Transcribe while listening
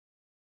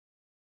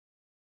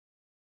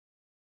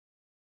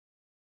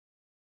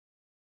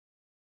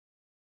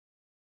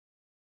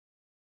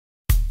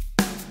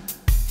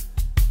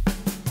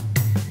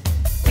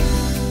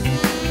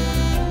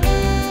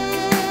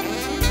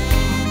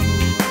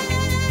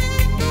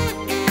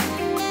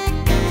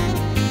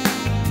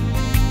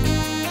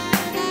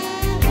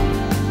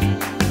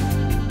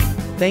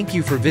Thank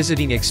you for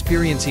visiting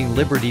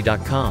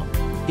experiencingliberty.com.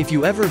 If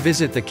you ever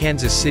visit the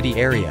Kansas City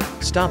area,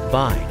 stop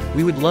by.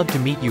 We would love to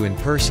meet you in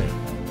person.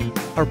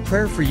 Our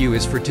prayer for you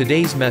is for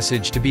today's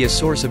message to be a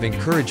source of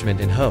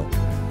encouragement and hope,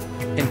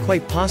 and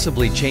quite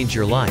possibly change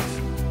your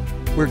life.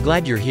 We're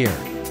glad you're here.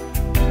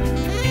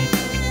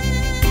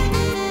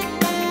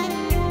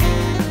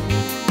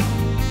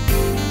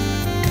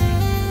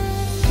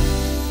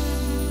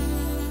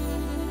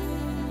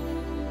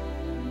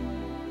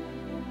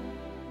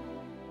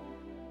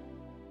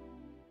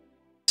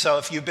 So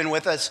if you've been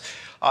with us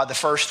the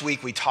first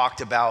week, we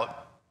talked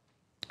about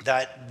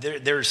that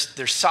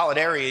there's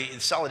solidarity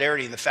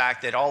in the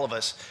fact that all of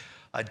us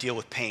deal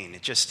with pain.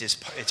 It just is,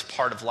 it's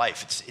part of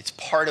life. It's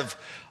part of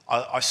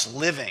us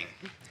living.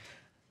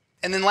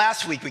 And then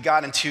last week we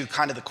got into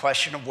kind of the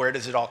question of where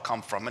does it all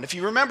come from? And if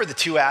you remember the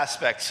two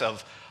aspects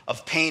of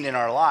pain in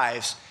our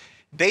lives,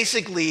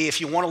 basically, if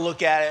you want to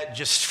look at it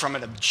just from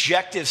an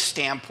objective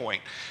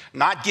standpoint,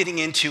 not getting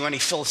into any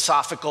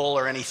philosophical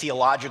or any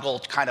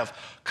theological kind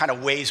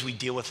of ways we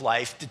deal with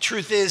life, the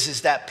truth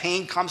is that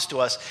pain comes to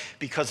us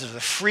because of the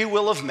free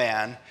will of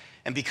man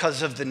and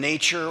because of the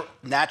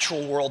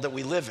natural world that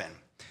we live in.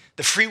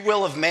 The free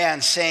will of man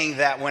saying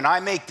that when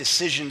I make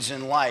decisions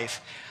in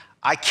life,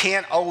 I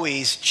can't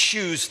always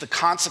choose the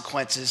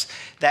consequences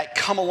that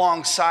come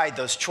alongside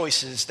those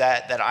choices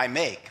that I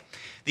make.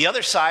 The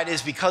other side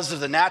is because of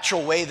the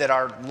natural way that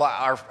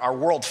our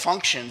world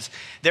functions,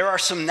 there are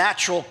some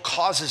natural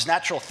causes,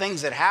 natural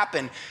things that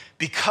happen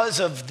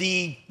because of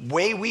the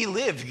way we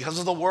live, because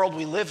of the world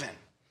we live in.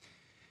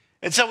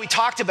 And so we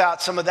talked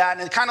about some of that,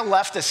 and it kind of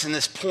left us in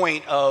this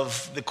point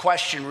of the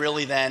question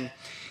really then,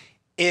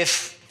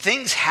 if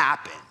things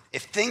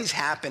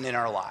happen in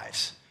our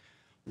lives,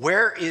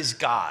 where is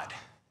God?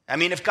 I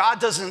mean, if God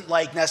doesn't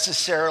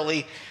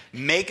necessarily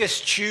make us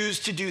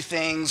choose to do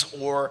things,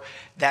 or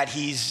that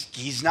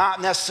he's not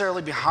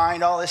necessarily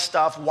behind all this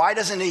stuff, why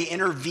doesn't he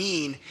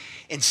intervene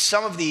in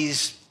some of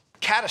these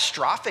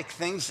catastrophic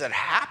things that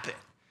happen?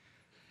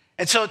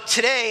 And so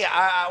today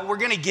we're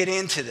going to get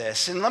into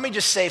this. And let me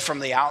just say from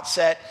the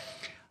outset,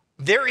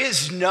 there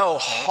is no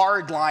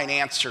hardline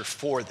answer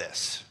for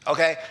this,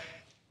 okay?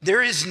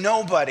 There is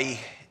nobody,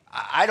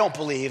 I don't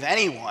believe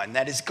anyone,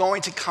 that is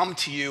going to come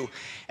to you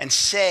and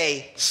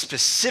say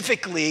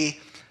specifically,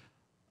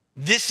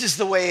 this is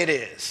the way it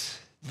is.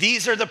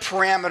 These are the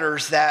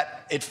parameters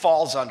that it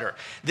falls under.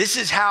 This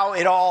is how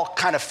it all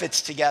kind of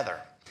fits together.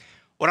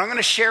 What I'm going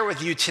to share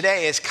with you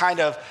today is kind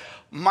of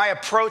my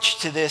approach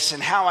to this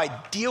and how I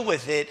deal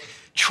with it,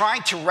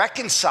 trying to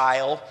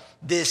reconcile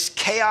this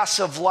chaos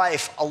of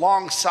life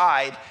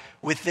alongside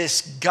with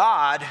this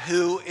God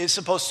who is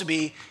supposed to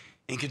be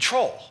in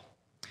control.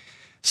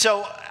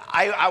 So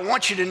I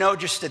want you to know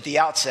just at the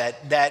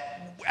outset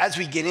that as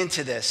we get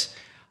into this,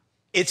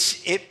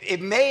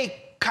 it may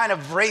kind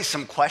of raise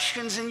some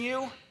questions in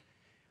you,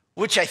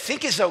 which I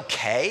think is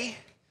okay,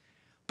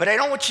 but I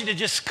don't want you to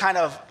just kind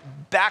of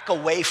back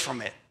away from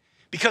it.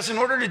 Because in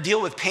order to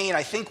deal with pain,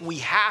 I think we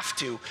have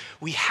to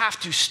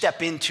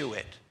step into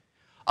it.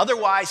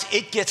 Otherwise,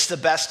 it gets the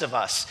best of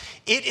us.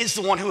 It is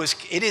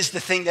the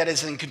thing that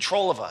is in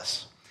control of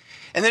us.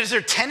 And there's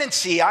a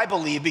tendency, I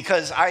believe,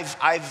 because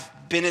I've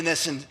been in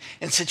this in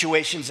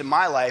situations in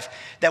my life,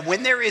 that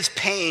when there is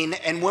pain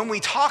and when we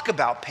talk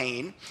about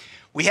pain,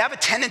 we have a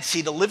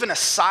tendency to live in a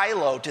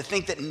silo, to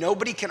think that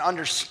nobody can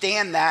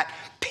understand that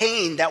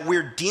pain that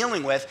we're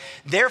dealing with.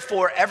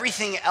 Therefore,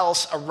 everything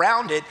else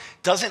around it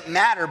doesn't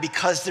matter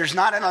because there's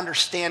not an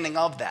understanding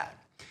of that.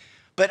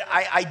 But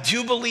I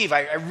do believe,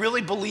 I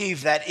really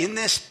believe that in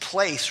this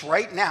place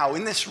right now,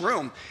 in this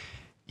room,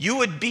 you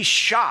would be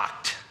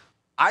shocked.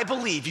 I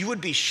believe you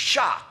would be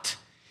shocked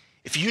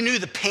if you knew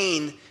the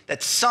pain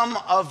that some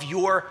of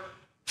your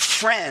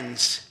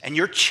friends and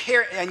your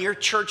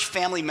church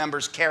family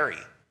members carry.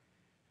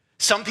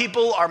 Some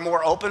people are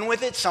more open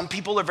with it. Some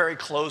people are very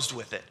closed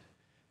with it.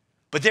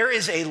 But there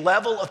is a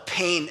level of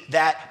pain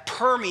that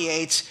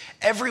permeates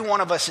every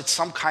one of us at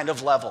some kind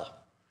of level.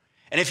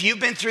 And if you've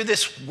been through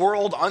this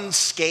world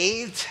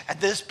unscathed at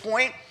this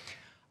point,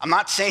 I'm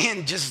not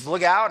saying just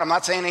look out. I'm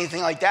not saying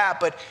anything like that,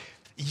 but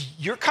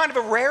you're kind of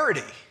a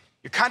rarity.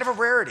 You're kind of a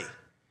rarity.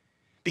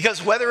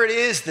 Because whether it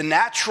is the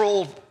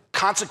natural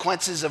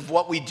consequences of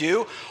what we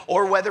do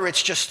or whether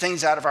it's just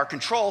things out of our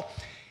control,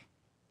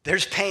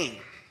 there's pain.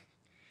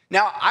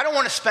 Now, I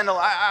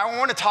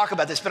want to talk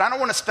about this, but I don't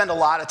want to spend a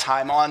lot of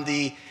time on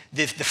the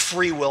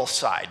free will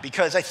side,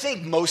 because I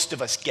think most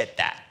of us get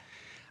that.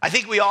 I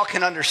think we all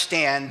can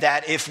understand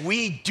that if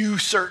we do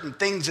certain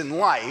things in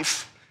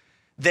life,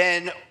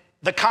 then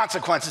the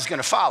consequence is going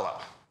to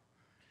follow.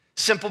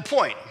 Simple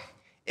point.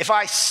 If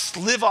I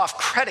live off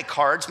credit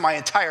cards my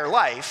entire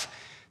life,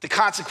 the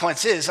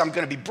consequence is I'm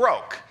going to be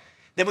broke.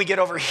 Then we get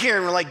over here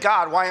and we're like,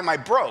 God, why am I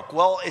broke?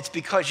 Well, it's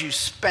because you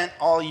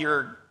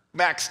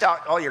maxed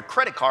out all your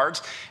credit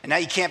cards, and now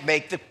you can't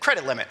make the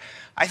credit limit.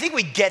 I think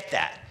we get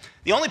that.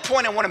 The only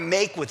point I want to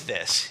make with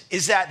this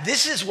is that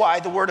this is why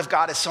the Word of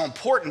God is so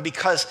important,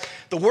 because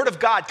the Word of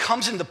God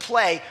comes into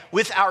play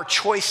with our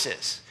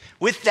choices.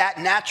 with that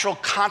natural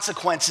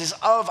consequences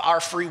of our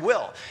free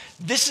will.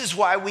 This is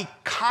why we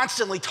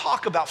constantly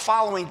talk about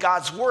following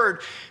God's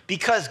word,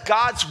 because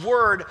God's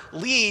word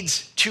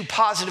leads to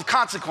positive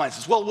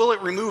consequences. Well, will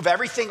it remove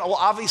everything? Well,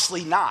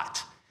 obviously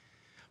not.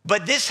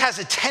 But this has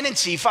a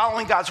tendency,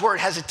 following God's word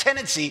has a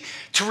tendency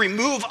to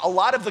remove a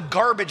lot of the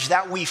garbage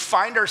that we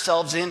find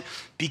ourselves in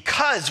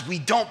because we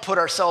don't put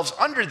ourselves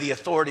under the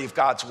authority of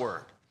God's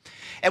word.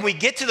 And we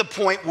get to the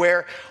point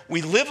where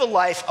we live a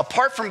life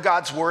apart from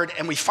God's word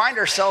and we find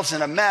ourselves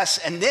in a mess,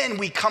 and then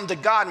we come to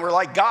God and we're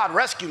like, God,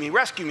 rescue me,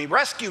 rescue me,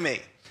 rescue me.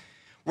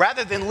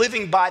 Rather than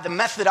living by the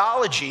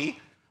methodology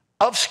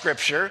of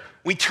Scripture,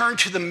 we turn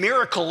to the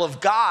miracle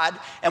of God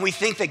and we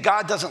think that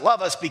God doesn't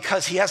love us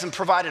because he hasn't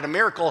provided a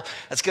miracle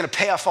that's going to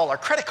pay off all our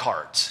credit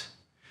cards.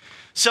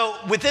 So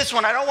with this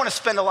one, I don't want to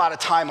spend a lot of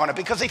time on it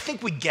because I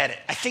think we get it.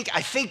 I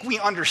think we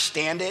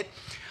understand it.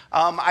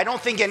 I don't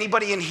think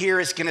anybody in here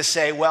is going to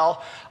say,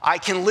 well, I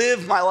can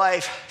live my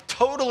life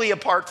totally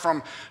apart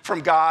from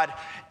God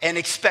and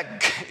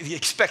expect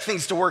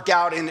things to work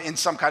out in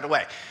some kind of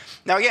way.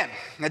 Now, again,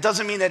 that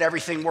doesn't mean that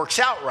everything works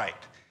out right.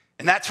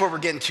 And that's what we're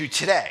getting to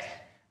today,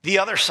 the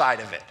other side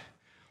of it.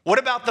 What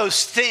about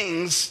those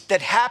things that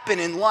happen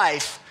in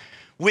life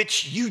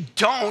which you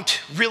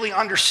don't really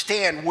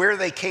understand where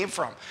they came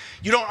from?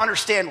 You don't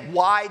understand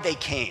why they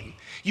came.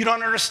 You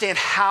don't understand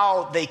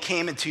how they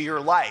came into your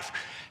life.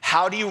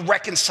 How do you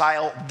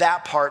reconcile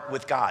that part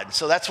with God?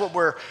 So that's what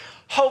we're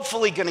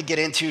hopefully going to get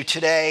into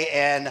today.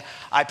 And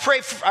I pray,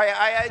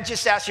 I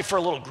just ask you for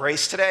a little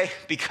grace today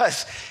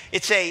because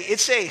it's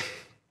this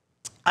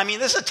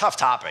is a tough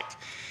topic.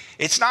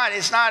 It's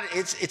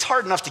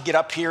hard enough to get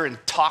up here and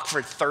talk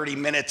for 30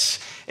 minutes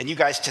and you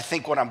guys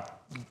to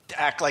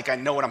act like I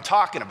know what I'm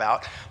talking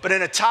about. But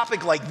in a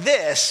topic like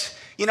this,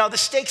 the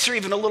stakes are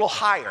even a little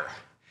higher.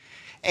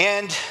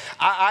 And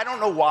I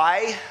don't know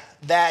why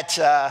that,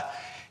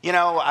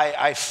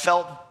 I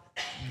felt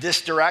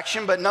this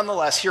direction, but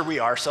nonetheless, here we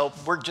are. So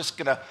we're just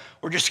gonna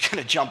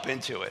jump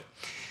into it.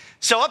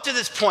 So up to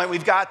this point,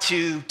 we've got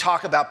to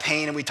talk about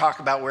pain and we talk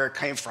about where it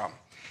came from.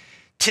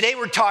 Today,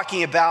 we're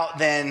talking about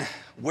then,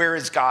 where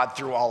is God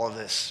through all of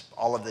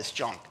this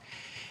junk?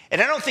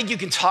 And I don't think you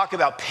can talk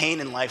about pain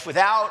in life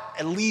without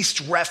at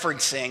least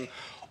referencing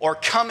or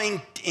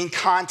coming in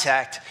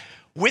contact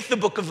with the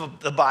book of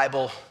the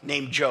Bible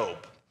named Job.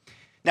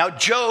 Now,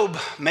 Job,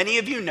 many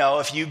of you know,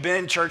 if you've been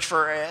in church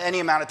for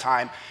any amount of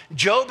time,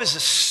 Job is a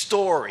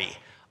story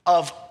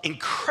of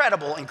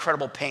incredible,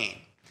 incredible pain.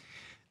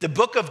 The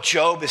book of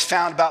Job is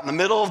found about in the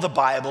middle of the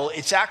Bible.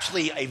 It's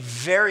actually a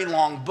very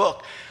long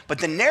book, but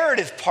the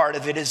narrative part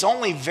of it is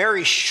only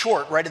very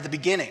short right at the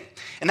beginning.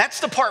 And that's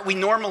the part we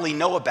normally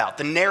know about,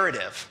 the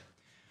narrative,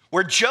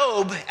 where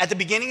Job, at the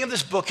beginning of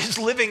this book, is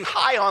living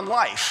high on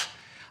life.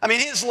 I mean,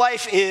 his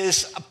life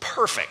is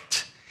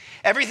perfect.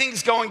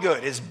 Everything's going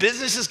good. His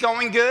business is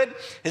going good.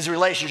 His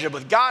relationship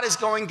with God is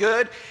going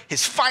good.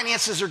 His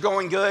finances are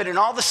going good. And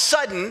all of a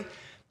sudden,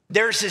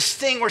 there's this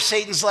thing where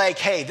Satan's like,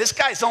 hey, this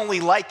guy's only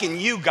liking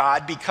you,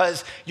 God,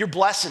 because you're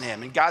blessing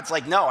him. And God's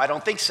like, no, I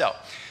don't think so.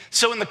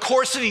 So in the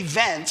course of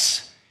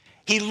events,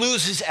 he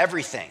loses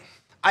everything.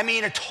 I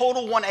mean, a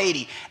total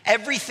 180.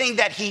 Everything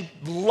that he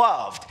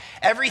loved,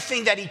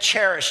 everything that he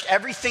cherished,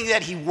 everything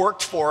that he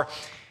worked for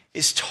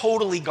is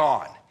totally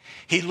gone.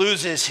 He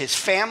loses his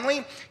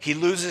family, he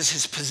loses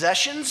his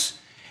possessions,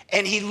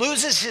 and he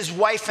loses his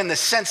wife in the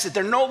sense that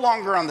they're no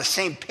longer on the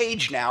same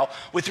page now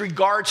with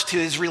regards to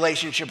his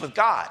relationship with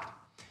God.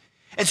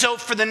 And so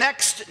for the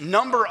next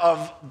number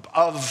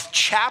of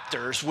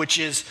chapters, which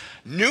is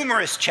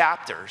numerous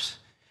chapters,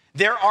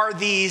 there are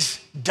these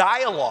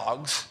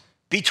dialogues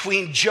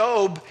between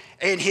Job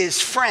and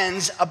his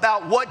friends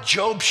about what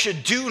Job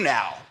should do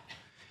now.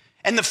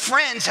 And the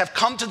friends have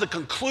come to the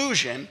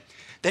conclusion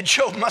that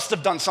Job must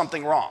have done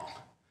something wrong.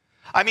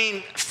 I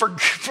mean, for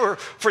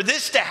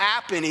this to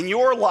happen in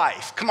your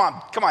life, come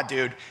on,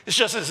 dude, this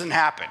just doesn't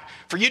happen.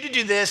 For you to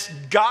do this,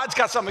 God's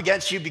got something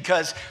against you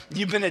because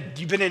you've been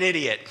an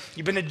idiot.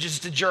 You've been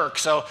just a jerk,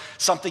 so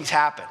something's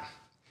happened.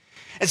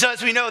 And so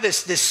as we know,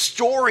 this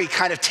story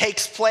kind of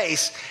takes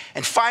place,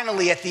 and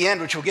finally at the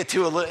end, which we'll get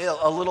to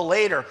a little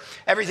later,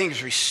 everything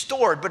is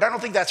restored, but I don't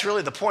think that's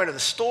really the point of the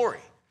story.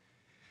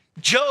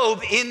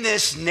 Job, in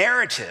this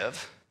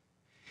narrative,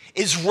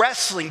 is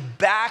wrestling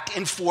back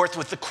and forth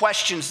with the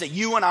questions that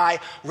you and I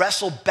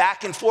wrestle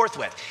back and forth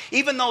with.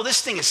 Even though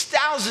this thing is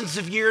thousands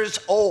of years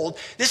old,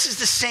 this is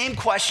the same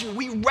question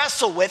we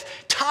wrestle with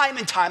time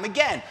and time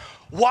again.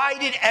 Why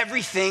did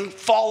everything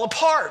fall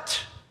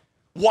apart?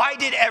 Why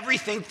did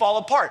everything fall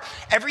apart?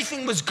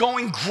 Everything was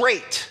going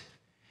great.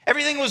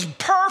 Everything was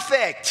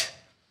perfect.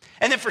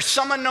 And then for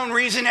some unknown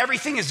reason,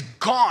 everything is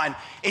gone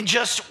in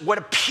just what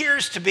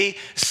appears to be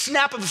a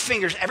snap of the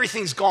fingers.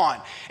 Everything's gone.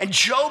 And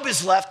Job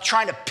is left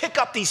trying to pick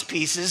up these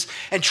pieces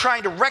and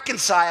trying to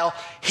reconcile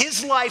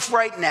his life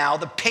right now,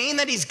 the pain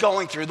that he's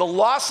going through, the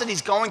loss that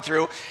he's going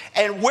through,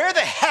 and where the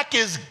heck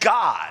is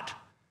God?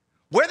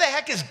 Where the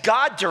heck is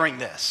God during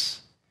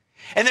this?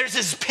 And there's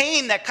this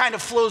pain that kind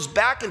of flows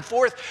back and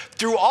forth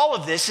through all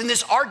of this, and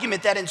this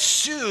argument that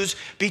ensues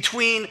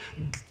between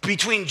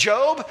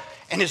Job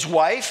and his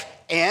wife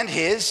and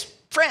his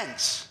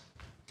friends.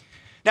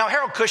 Now,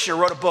 Harold Kushner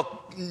wrote a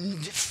book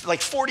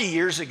like 40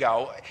 years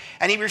ago,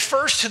 and he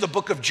refers to the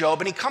book of Job,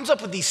 and he comes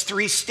up with these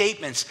 3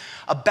 statements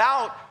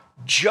about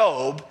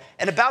Job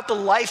and about the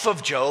life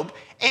of Job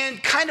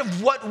and kind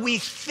of what we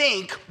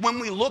think when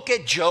we look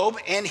at Job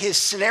and his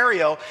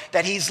scenario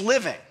that he's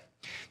living.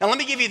 Now, let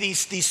me give you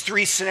these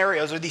 3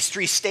 scenarios or these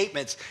 3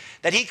 statements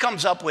that he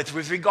comes up with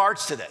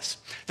regards to this.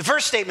 The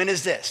first statement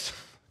is this: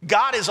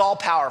 God is all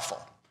powerful.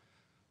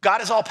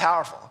 God is all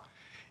powerful.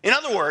 In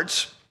other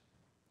words,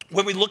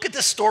 when we look at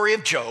the story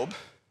of Job,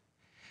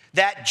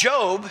 that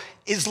Job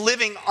is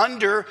living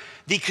under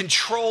the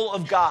control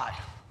of God.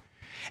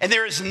 And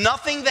there is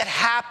nothing that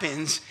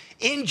happens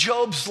in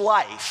Job's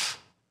life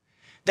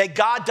that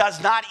God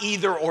does not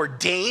either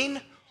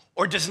ordain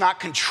or does not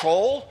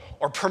control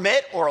or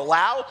permit or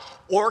allow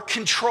or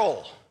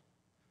control.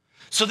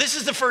 So this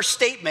is the first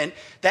statement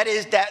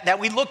that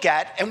we look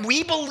at, and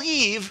we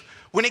believe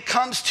when it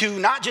comes to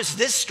not just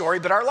this story,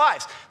 but our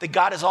lives, that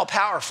God is all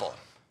powerful.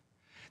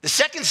 The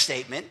second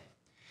statement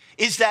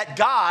is that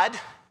God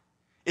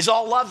is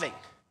all loving.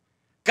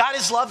 God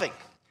is loving.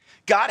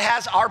 God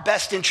has our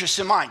best interests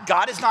in mind.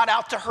 God is not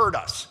out to hurt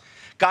us.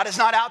 God is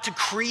not out to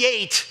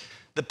create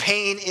the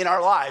pain in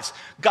our lives.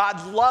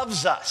 God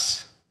loves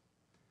us.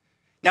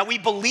 Now, we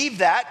believe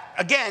that,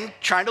 again,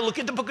 trying to look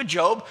at the book of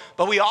Job,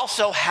 but we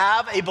also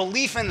have a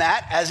belief in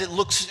that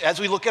as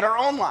we look at our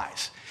own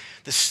lives.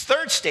 The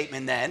third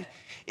statement, then,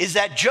 is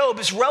that Job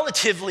is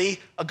relatively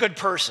a good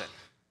person.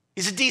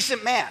 He's a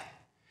decent man.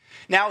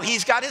 Now,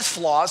 he's got his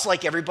flaws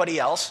like everybody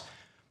else,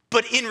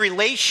 but in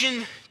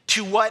relation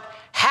to what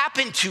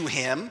happened to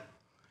him,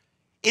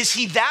 is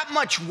he that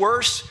much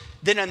worse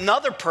than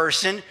another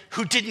person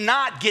who did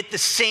not get the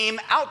same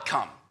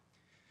outcome?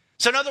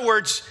 So in other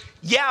words,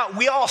 yeah,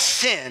 we all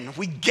sin.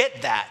 We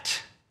get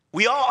that.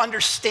 We all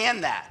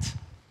understand that.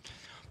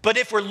 But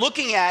if we're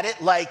looking at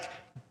it like,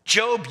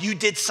 Job, you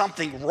did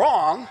something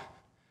wrong,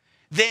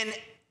 then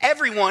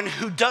everyone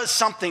who does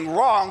something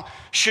wrong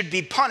should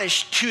be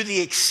punished to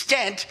the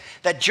extent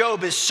that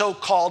Job is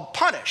so-called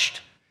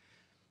punished.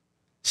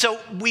 So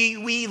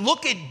we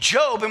look at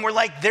Job and we're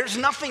like, there's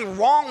nothing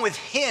wrong with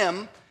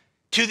him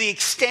to the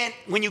extent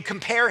when you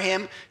compare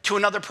him to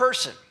another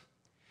person.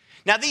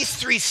 Now, these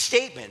 3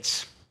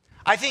 statements,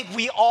 I think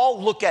we all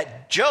look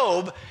at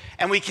Job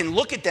and we can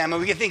look at them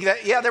and we can think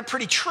that, yeah, they're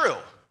pretty true.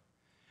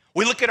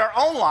 We look at our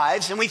own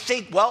lives and we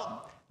think,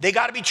 well, they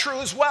got to be true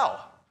as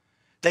well.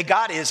 That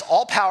God is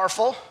all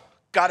powerful,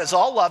 God is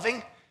all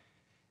loving,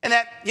 and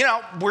that,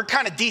 we're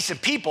kind of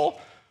decent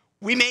people.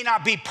 We may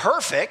not be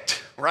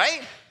perfect,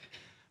 right?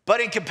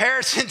 But in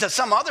comparison to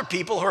some other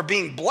people who are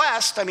being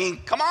blessed, I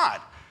mean, come on.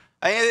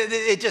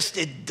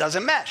 It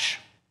doesn't mesh.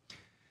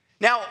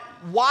 Now,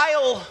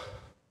 while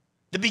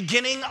the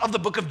beginning of the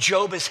book of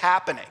Job is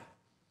happening,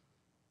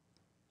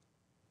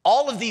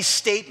 all of these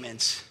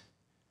statements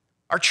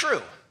are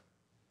true.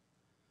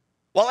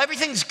 While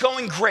everything's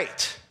going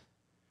great,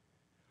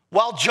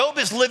 while Job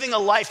is living a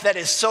life that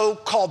is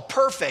so-called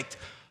perfect,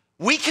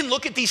 we can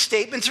look at these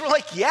statements and we're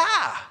like,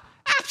 yeah,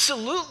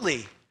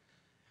 absolutely.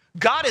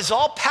 God is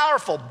all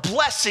powerful,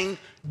 blessing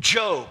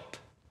Job.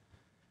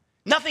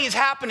 Nothing is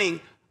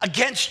happening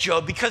against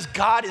Job because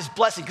God is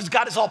blessing, because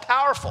God is all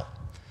powerful.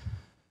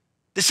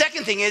 The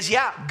second thing is,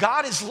 yeah,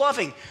 God is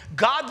loving.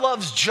 God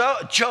loves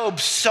Job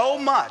so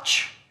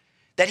much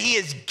that he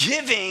is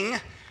giving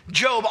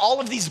Job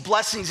all of these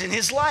blessings in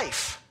his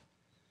life.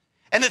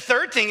 And the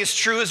third thing is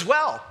true as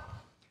well.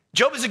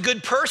 Job is a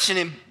good person,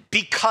 and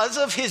because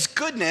of his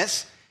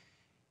goodness,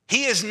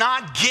 he is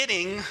not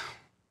getting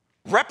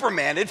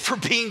reprimanded for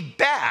being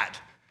bad.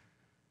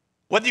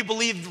 Whether you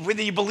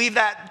believe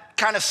that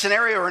kind of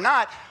scenario or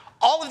not,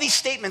 all of these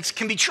statements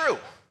can be true.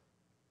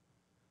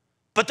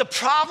 But the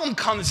problem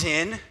comes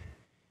in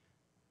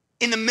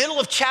the middle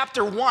of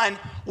chapter 1,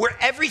 where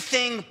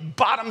everything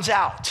bottoms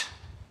out.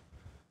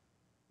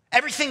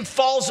 Everything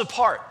falls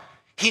apart.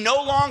 He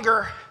no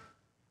longer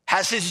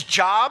has his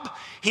job.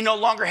 He no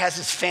longer has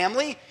his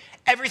family.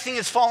 Everything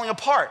is falling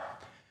apart.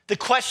 The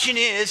question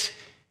is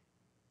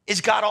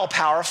God all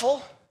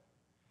powerful?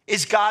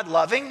 Is God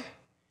loving?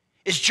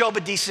 Is Job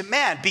a decent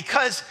man?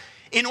 Because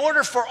in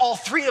order for all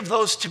 3 of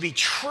those to be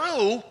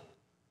true,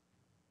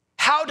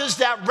 how does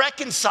that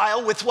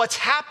reconcile with what's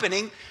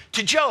happening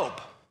to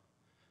Job?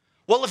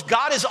 Well, if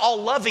God is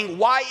all loving,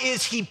 why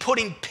is he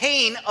putting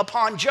pain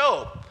upon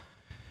Job?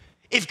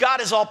 If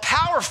God is all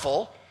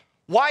powerful,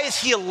 why is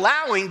he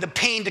allowing the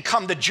pain to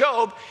come to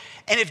Job?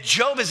 And if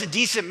Job is a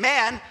decent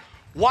man,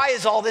 why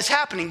is all this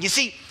happening? You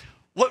see,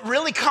 what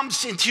really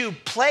comes into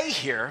play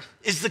here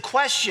is the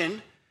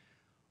question,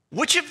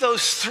 which of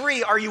those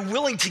 3 are you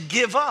willing to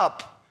give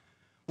up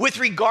with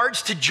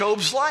regards to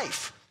Job's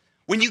life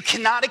when you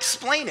cannot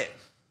explain it?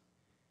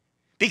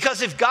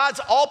 Because if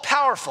God's all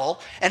powerful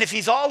and if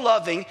he's all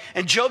loving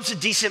and Job's a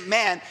decent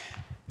man,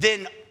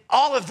 then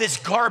all of this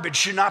garbage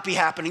should not be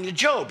happening to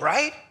Job,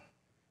 right?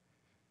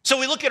 So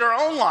we look at our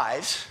own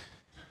lives,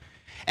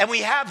 and we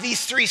have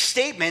these three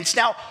statements.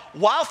 Now,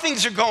 while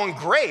things are going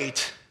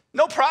great,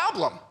 no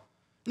problem.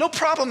 No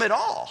problem at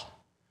all.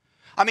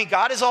 I mean,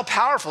 God is all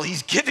powerful.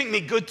 He's giving me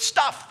good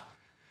stuff.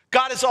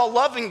 God is all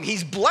loving.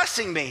 He's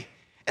blessing me.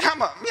 And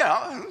I'm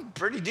a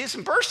pretty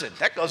decent person.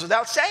 That goes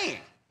without saying.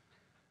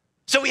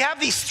 So we have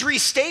these three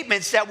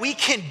statements that we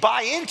can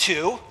buy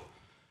into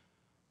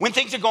when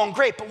things are going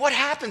great. But what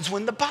happens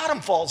when the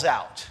bottom falls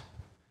out?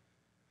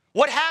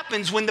 What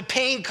happens when the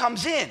pain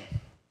comes in?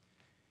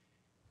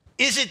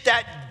 Is it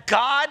that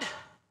God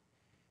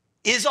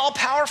is all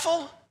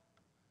powerful?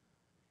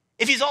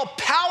 If he's all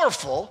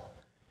powerful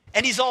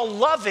and he's all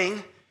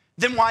loving,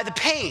 then why the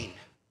pain?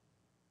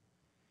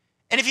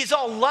 And if he's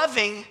all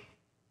loving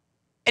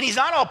and he's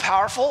not all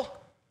powerful,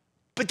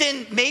 but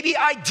then maybe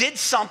I did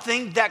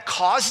something that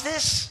caused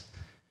this?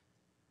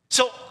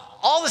 So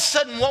all of a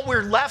sudden what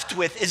we're left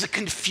with is a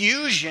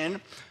confusion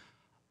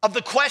of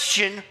the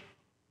question,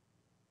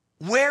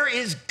 where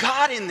is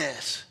God in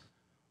this?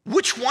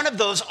 Which one of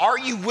those are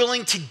you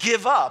willing to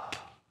give up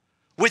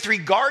with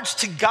regards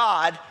to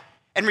God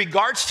and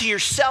regards to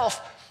yourself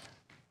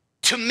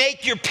to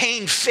make your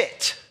pain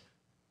fit?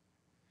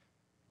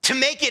 To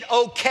make it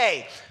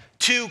okay,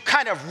 to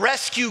kind of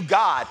rescue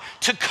God,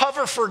 to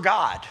cover for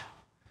God.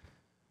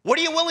 What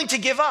are you willing to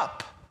give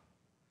up?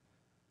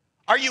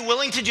 Are you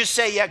willing to just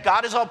say, yeah,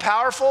 God is all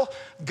powerful,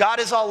 God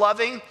is all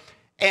loving,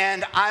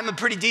 and I'm a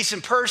pretty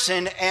decent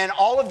person, and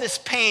all of this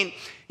pain,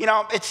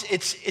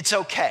 it's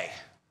okay.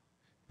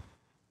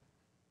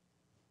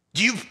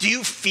 Do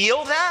you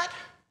feel that?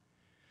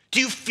 Do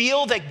you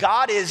feel that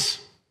God is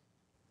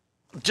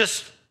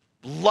just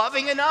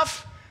loving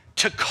enough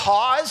to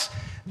cause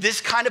this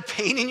kind of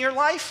pain in your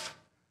life?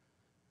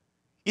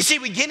 You see,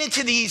 we get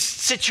into these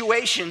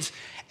situations,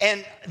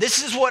 and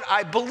this is what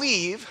I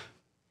believe,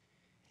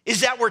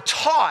 is that we're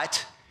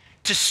taught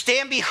to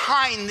stand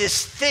behind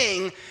this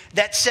thing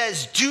that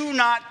says, do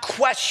not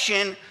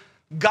question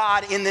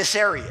God in this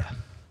area.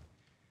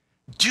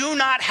 Do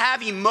not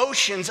have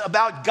emotions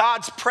about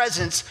God's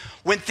presence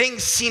when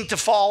things seem to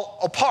fall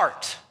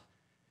apart.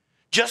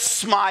 Just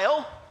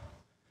smile.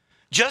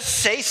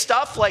 Just say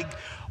stuff like,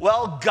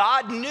 well,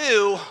 God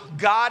knew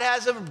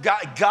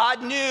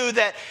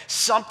that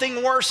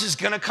something worse is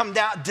going to come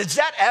down. Does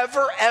that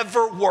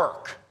ever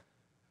work?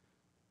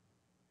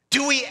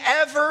 Do we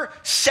ever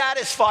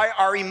satisfy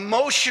our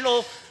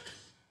emotional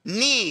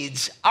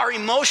needs, our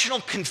emotional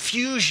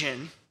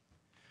confusion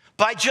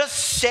by just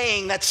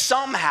saying that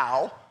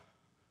somehow,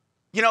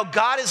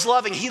 God is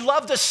loving. He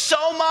loved us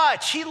so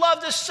much. He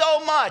loved us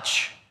so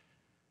much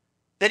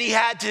that he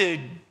had to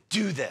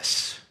do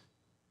this.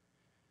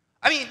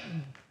 I mean,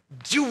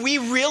 do we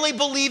really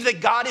believe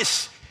that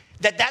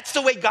that's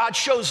the way God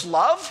shows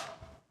love?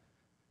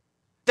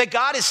 That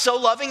God is so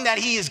loving that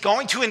he is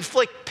going to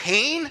inflict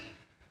pain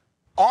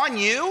on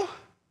you?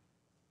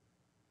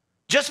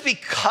 Just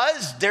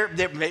because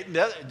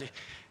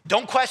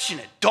don't question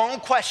it.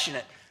 Don't question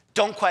it.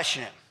 Don't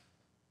question it.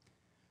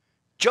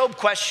 Job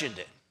questioned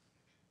it.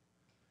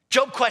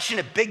 Job questioned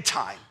it big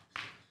time.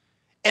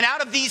 And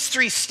out of these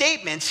three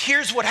statements,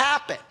 here's what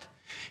happened.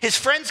 His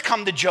friends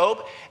come to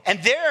Job,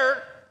 and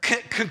their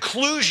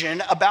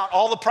conclusion about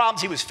all the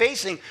problems he was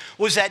facing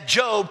was that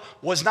Job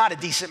was not a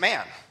decent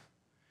man.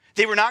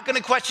 They were not going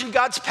to question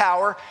God's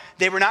power.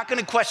 They were not going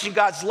to question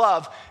God's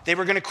love. They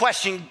were going to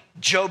question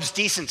Job's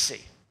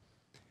decency.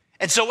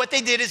 And so what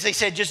they did is they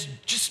said,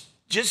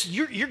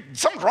 you're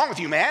something's wrong with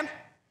you, man.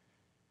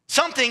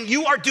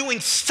 You are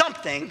doing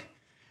something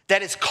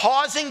that is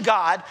causing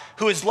God,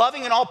 who is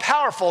loving and all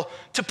powerful,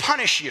 to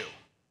punish you.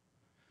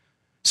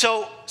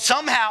 So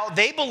somehow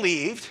they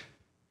believed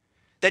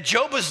that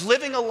Job was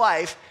living a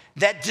life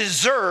that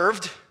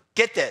deserved,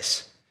 get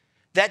this,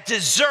 that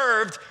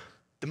deserved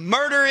the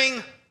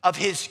murdering of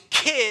his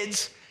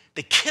kids,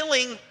 the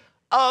killing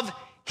of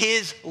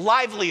his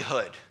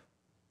livelihood.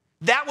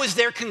 That was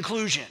their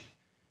conclusion.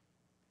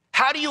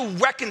 How do you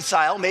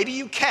reconcile? Maybe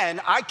you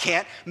can, I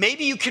can't.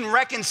 Maybe you can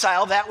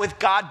reconcile that with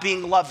God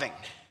being loving.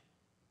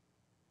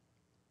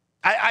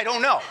 I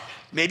don't know.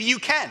 Maybe you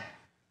can.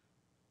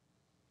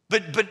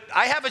 But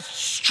I have a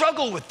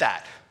struggle with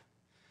that.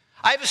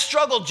 I have a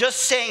struggle just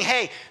saying,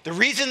 hey, the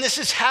reason this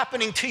is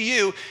happening to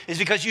you is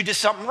because you did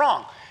something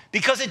wrong.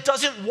 Because it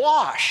doesn't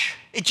wash.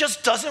 It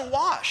just doesn't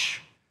wash.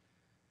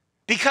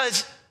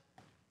 Because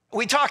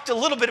we talked a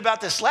little bit about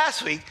this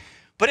last week,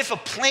 but if a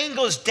plane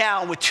goes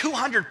down with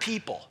 200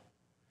 people,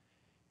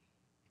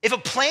 if a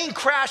plane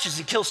crashes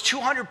and kills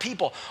 200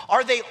 people,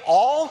 are they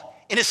all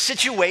in a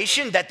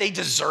situation that they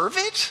deserve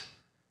it?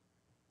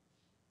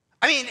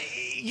 I mean,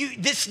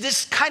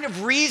 this kind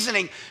of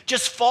reasoning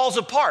just falls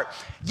apart.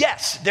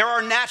 Yes, there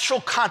are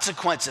natural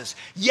consequences.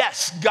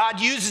 Yes,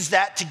 God uses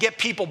that to get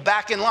people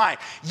back in line.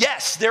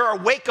 Yes, there are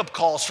wake-up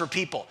calls for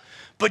people.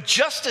 But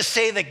just to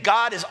say that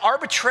God is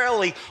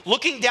arbitrarily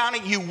looking down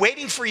at you,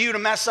 waiting for you to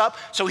mess up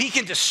so he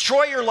can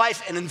destroy your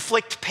life and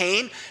inflict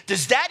pain,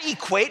 does that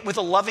equate with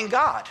a loving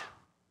God?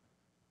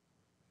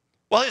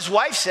 Well, his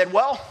wife said,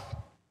 well,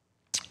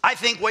 I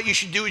think what you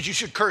should do is you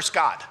should curse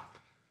God.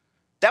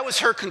 That was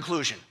her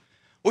conclusion,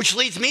 which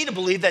leads me to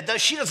believe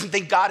that she doesn't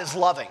think God is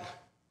loving.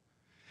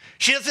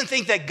 She doesn't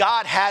think that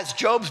God has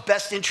Job's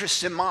best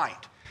interests in mind.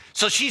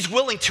 So she's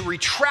willing to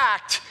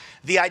retract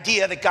the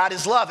idea that God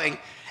is loving.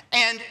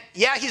 And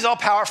yeah, he's all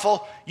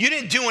powerful. You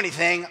didn't do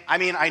anything. I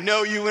mean, I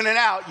know you in and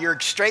out. You're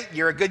straight.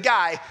 You're a good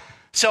guy.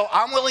 So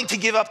I'm willing to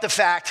give up the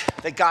fact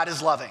that God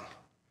is loving.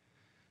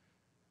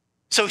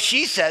 So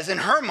she says in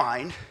her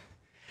mind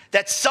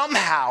that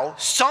somehow,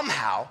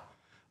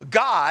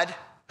 God,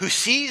 who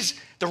sees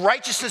the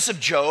righteousness of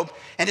Job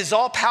and is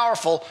all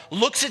powerful,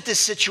 looks at this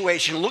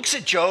situation, looks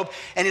at Job,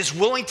 and is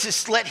willing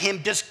to let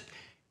him just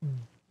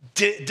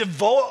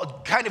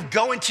kind of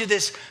go into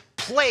this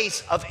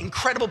place of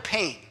incredible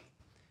pain.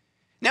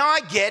 Now,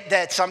 I get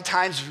that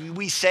sometimes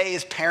we say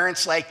as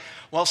parents, like,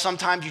 well,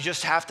 sometimes you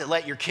just have to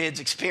let your kids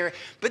experience,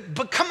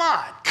 but come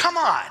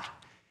on.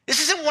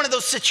 This isn't one of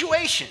those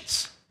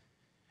situations.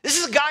 This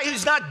is a guy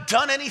who's not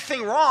done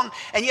anything wrong,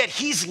 and yet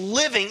he's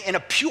living in a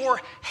pure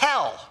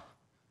hell.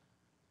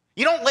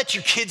 You don't let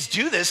your kids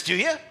do this, do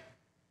you?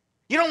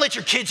 You don't let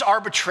your kids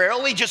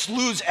arbitrarily just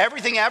lose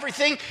everything,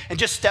 and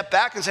just step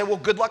back and say, well,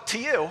 good luck to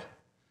you.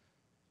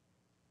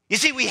 You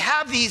see, we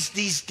have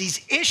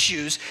these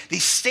issues,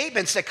 these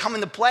statements that come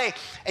into play,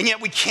 and yet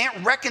we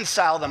can't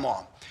reconcile them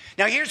all.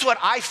 Now, here's what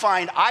I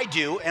find I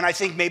do, and I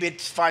think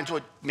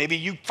maybe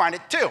you find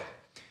it too.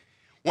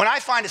 When I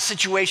find a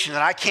situation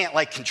that I can't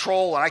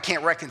control and I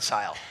can't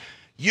reconcile,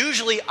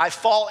 usually I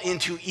fall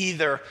into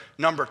either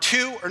number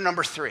 2 or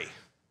number 3.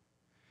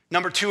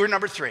 Number 2 or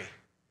number 3.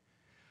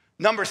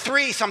 Number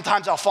 3,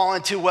 sometimes I'll fall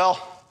into,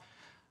 well,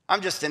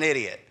 I'm just an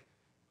idiot.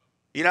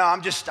 You know,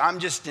 I'm just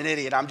an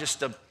idiot.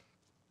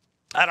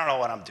 I don't know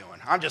what I'm doing.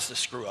 I'm just a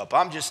screw up.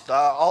 I'm just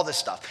all this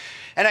stuff.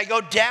 And I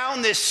go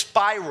down this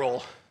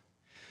spiral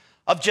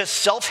of just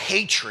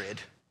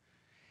self-hatred.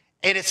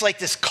 And it's like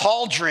this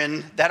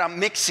cauldron that I'm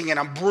mixing and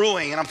I'm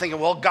brewing. And I'm thinking,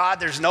 well,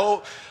 God,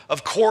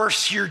 of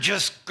course, you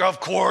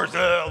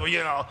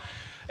know.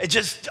 It's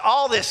just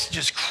all this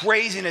just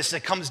craziness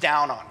that comes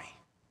down on me.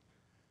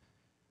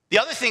 The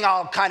other thing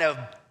I'll kind of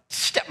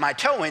step my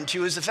toe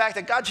into is the fact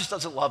that God just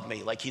doesn't love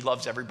me like he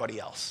loves everybody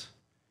else.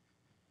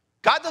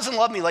 God doesn't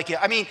love me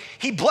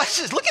he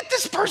blesses. Look at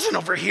this person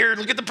over here.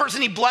 Look at the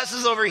person he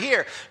blesses over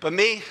here. But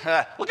me,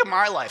 look at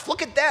my life.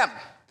 Look at them.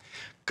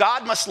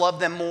 God must love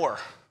them more.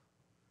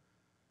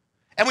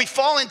 And we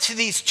fall into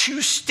these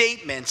two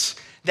statements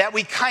that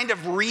we kind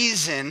of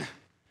reason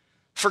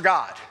for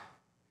God.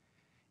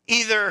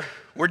 Either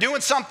we're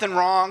doing something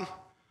wrong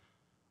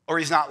or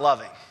he's not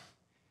loving.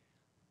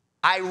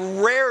 I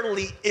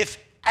rarely, if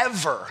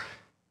ever,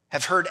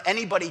 have heard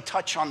anybody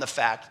touch on the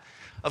fact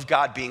of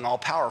God being all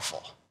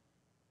powerful.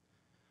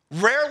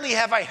 Rarely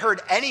have I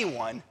heard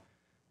anyone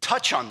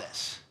touch on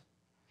this.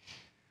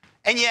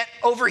 And yet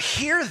over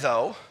here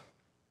though,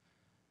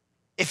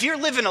 if you're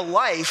living a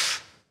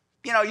life,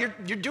 you know, you're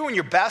doing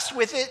your best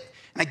with it,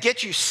 and I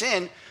get you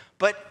sin,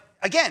 but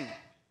again,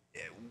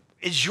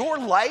 is your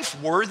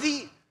life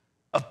worthy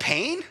of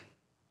pain?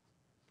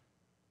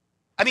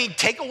 I mean,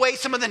 take away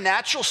some of the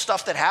natural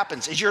stuff that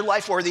happens. Is your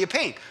life worthy of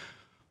pain?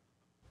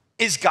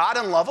 Is God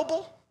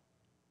unlovable?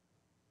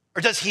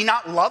 Or does he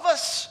not love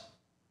us?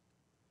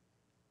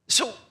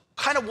 So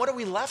kind of what are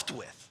we left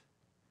with?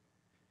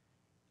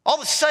 All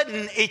of a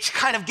sudden, it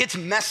kind of gets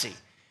messy.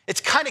 It's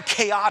kind of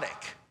chaotic.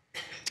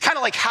 It's kind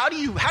of like, how do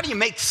you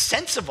make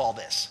sense of all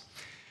this?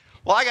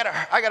 Well, I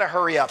gotta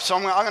hurry up. So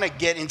I'm gonna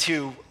get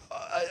into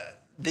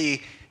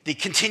the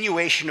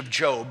continuation of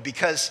Job,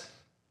 because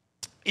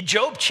in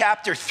Job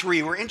chapter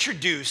 3, we're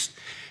introduced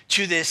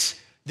to this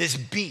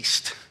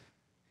beast.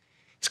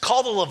 It's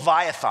called a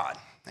Leviathan.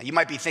 Now you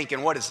might be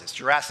thinking, what is this,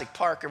 Jurassic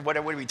Park, or what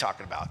are we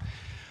talking about?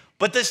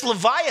 But this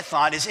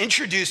Leviathan is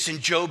introduced in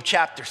Job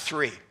chapter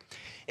 3.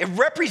 It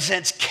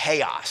represents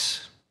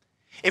chaos.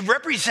 It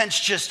represents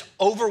just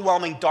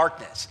overwhelming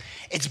darkness.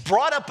 It's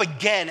brought up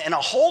again, and a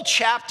whole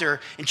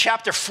chapter, in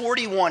chapter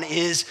 41,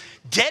 is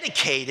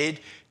dedicated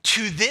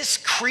to this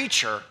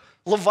creature,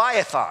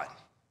 Leviathan.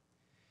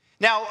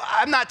 Now,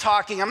 I'm not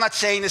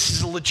saying this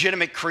is a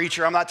legitimate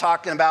creature. I'm not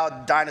talking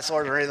about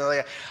dinosaurs or anything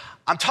like that.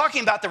 I'm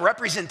talking about the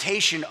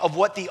representation of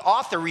what the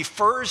author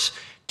refers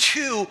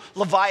to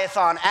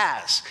Leviathan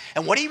as.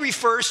 And what he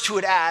refers to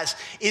it as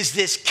is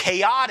this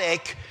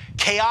chaotic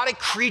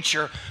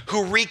creature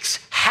who wreaks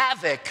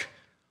havoc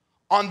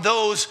on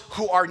those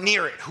who are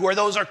near it,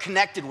 those who are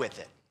connected with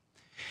it.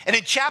 And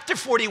in chapter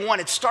 41,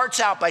 it starts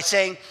out by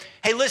saying,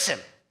 hey, listen,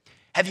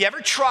 have you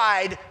ever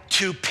tried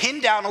to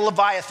pin down a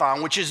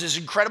Leviathan, which is this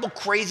incredible,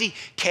 crazy,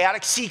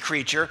 chaotic sea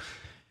creature?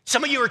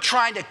 Some of you are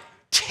trying to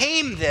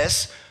tame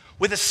this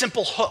with a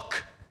simple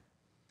hook.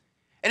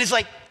 And it's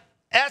like,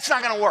 that's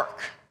not gonna work.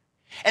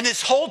 And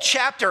this whole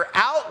chapter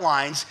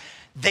outlines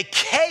the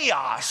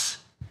chaos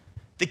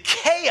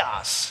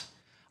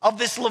of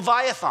this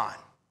Leviathan.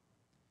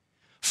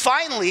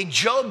 Finally,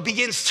 Job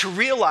begins to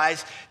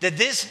realize that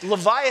this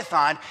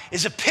Leviathan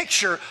is a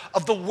picture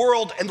of the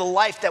world and the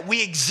life that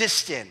we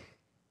exist in.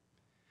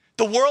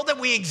 The world that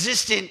we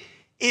exist in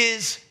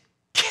is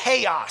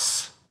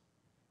chaos.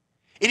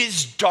 It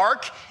is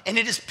dark and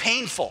it is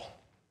painful.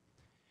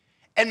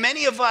 And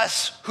many of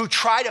us who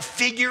try to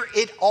figure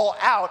it all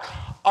out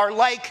are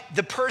like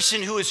the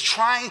person who is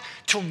trying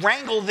to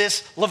wrangle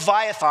this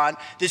Leviathan,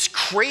 this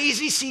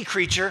crazy sea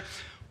creature,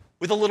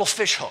 with a little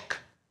fish hook.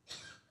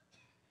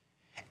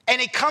 And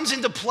it comes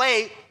into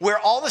play where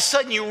all of a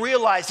sudden you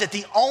realize that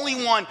the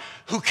only one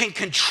who can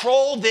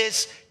control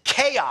this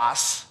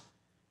chaos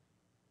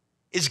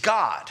is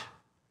God.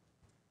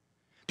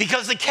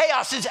 Because the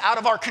chaos is out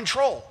of our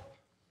control.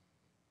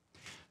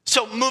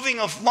 So moving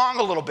along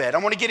a little bit, I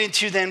want to get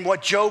into then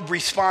what Job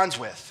responds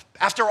with.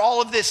 After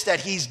all of this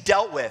that he's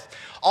dealt with,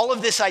 all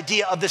of this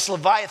idea of this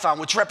Leviathan,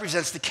 which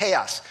represents the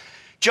chaos,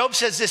 Job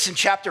says this in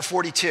chapter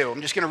 42.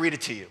 I'm just going to read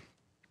it to you.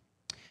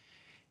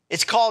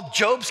 It's called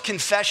Job's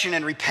Confession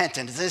and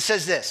Repentance. And it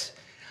says this: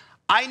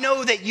 I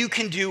know that you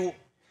can do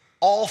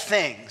all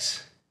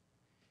things,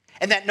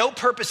 and that no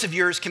purpose of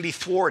yours can be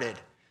thwarted.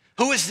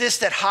 Who is this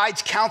that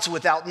hides counsel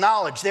without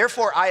knowledge?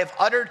 Therefore, I have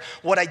uttered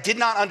what I did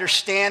not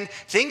understand,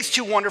 things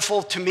too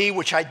wonderful to me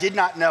which I did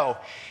not know.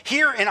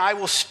 Hear and I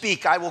will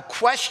speak. I will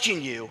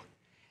question you,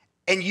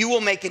 and you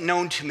will make it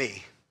known to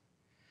me.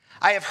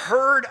 I have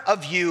heard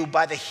of you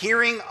by the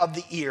hearing of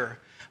the ear,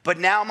 but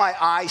now my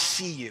eyes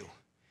see you.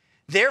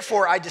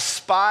 Therefore, I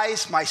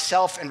despise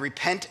myself and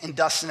repent in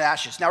dust and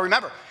ashes. Now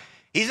remember,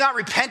 he's not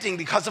repenting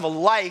because of a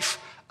life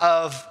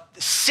of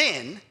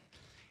sin.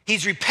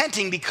 He's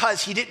repenting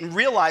because he didn't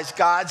realize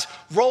God's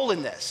role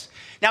in this.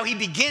 Now he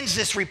begins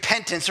this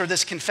repentance or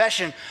this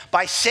confession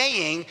by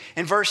saying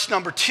in verse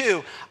number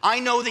 2,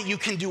 I know that you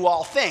can do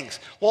all things.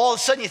 Well, all of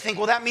a sudden you think,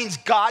 well, that means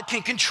God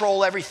can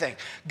control everything.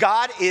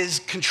 God is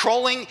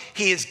controlling,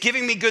 he is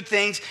giving me good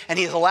things, and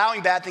he is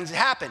allowing bad things to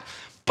happen.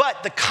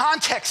 But the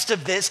context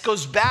of this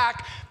goes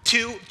back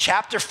to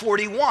chapter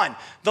 41,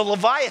 the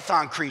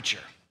Leviathan creature.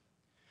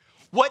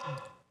 What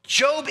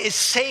Job is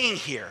saying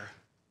here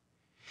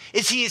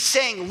is he is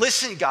saying,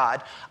 listen,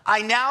 God,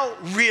 I now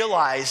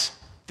realize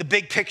the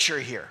big picture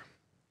here.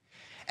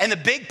 And the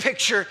big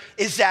picture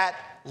is that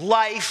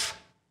life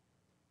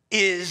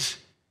is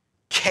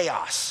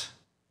chaos.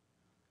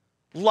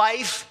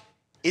 Life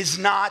is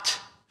not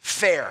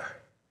fair.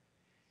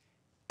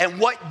 And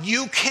what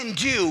you can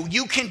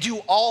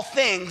do all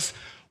things,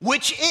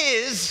 which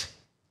is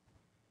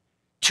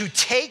to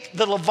take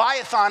the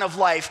Leviathan of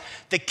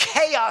life, the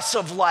chaos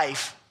of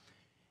life,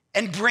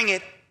 and bring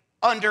it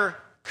under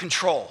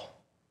control.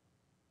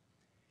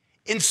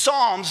 In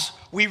Psalms,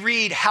 we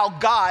read how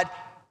God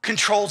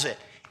controls it.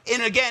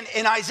 And again,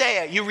 in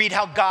Isaiah, you read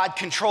how God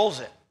controls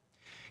it.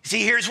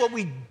 See, here's what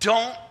we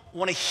don't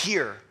want to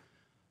hear,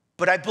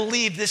 but I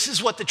believe this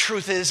is what the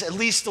truth is, at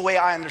least the way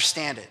I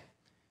understand it,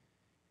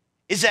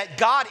 is that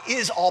God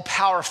is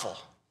all-powerful.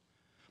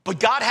 But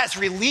God has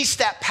released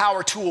that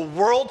power to a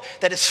world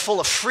that is full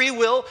of free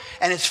will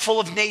and is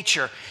full of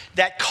nature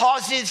that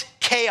causes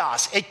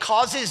chaos. It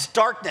causes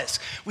darkness.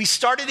 We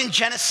started in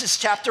Genesis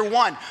chapter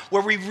 1,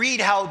 where we read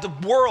how the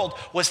world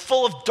was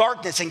full of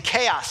darkness and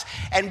chaos.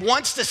 And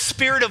once the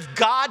Spirit of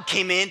God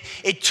came in,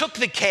 it took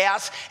the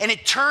chaos and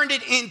it turned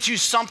it into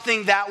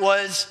something that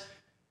was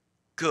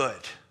good.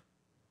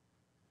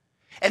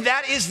 And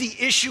that is the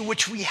issue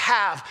which we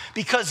have,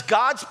 because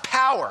God's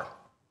power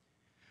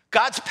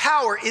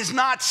is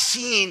not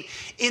seen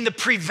in the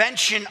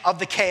prevention of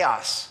the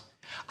chaos.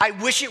 I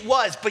wish it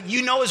was, but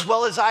you know as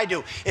well as I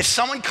do, if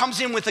someone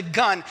comes in with a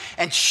gun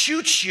and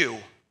shoots you,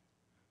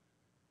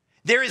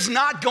 there is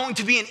not going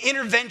to be an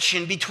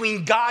intervention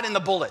between God and the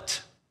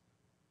bullet.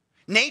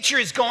 Nature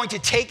is going to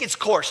take its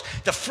course.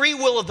 The free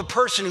will of the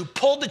person who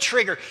pulled the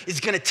trigger is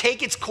going to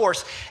take its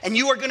course, and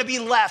you are going to be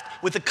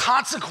left with the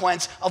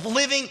consequence of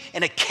living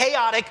in a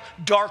chaotic,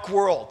 dark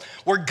world.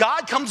 Where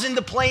God comes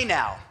into play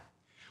now,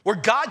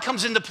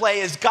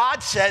 is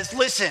God says,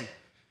 listen,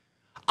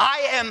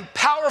 I am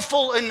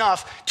powerful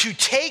enough to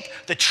take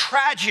the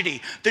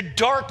tragedy, the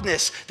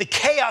darkness, the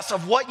chaos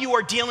of what you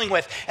are dealing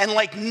with, and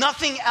like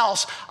nothing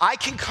else, I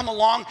can come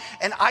along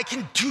and I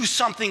can do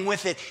something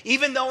with it,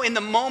 even though in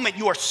the moment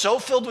you are so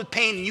filled with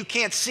pain and you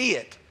can't see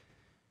it.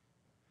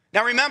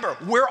 Now remember,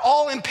 we're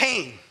all in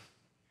pain.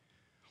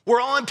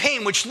 We're all in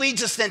pain, which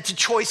leads us then to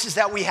choices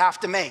that we have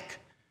to make.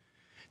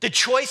 The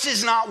choice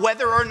is not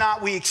whether or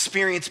not we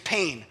experience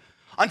pain.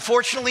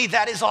 Unfortunately,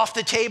 that is off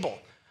the table.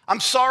 I'm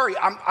sorry.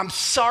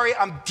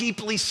 I'm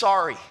deeply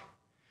sorry.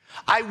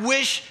 I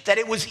wish that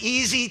it was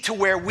easy to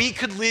where we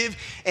could live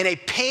in a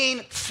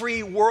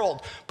pain-free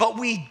world, but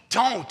we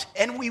don't,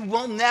 and we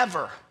will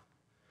never.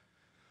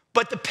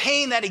 But the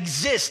pain that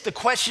exists, the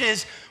question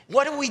is,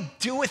 what do we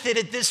do with it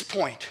at this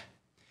point?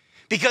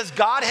 Because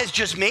God has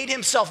just made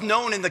himself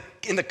known in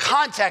the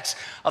context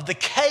of the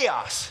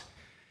chaos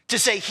to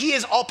say he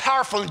is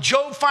all-powerful. And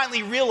Job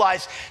finally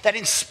realized that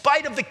in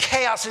spite of the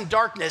chaos and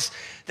darkness,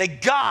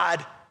 that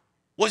God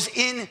was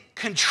in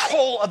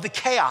control of the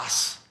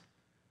chaos.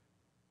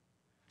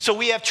 So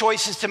we have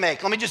choices to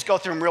make. Let me just go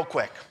through them real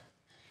quick.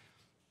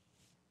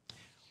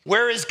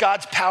 Where is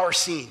God's power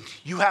seen?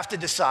 You have to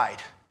decide.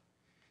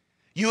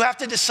 You have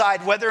to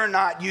decide whether or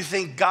not you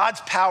think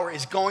God's power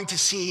is going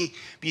to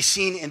be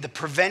seen in the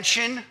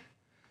prevention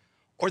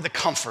or the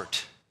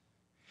comfort?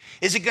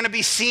 Is it going to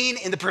be seen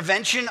in the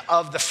prevention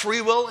of the free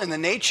will in the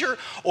nature,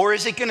 or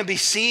is it going to be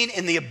seen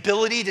in the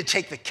ability to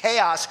take the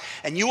chaos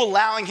and you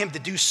allowing him to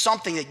do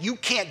something that you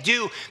can't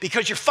do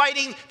because you're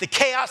fighting the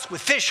chaos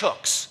with fish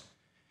hooks?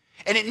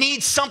 And it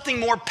needs something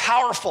more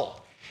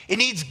powerful. It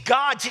needs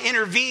God to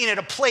intervene at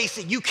a place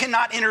that you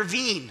cannot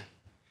intervene.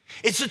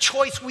 It's a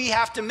choice we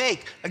have to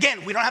make.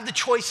 Again, we don't have the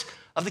choice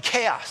of the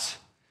chaos.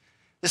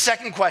 The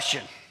second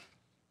question,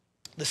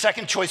 the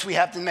second choice we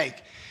have to make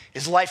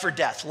is life or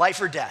death, life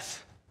or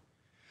death.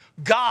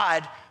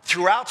 God,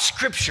 throughout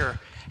Scripture,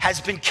 has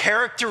been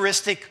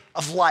characteristic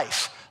of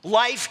life.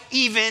 Life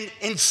even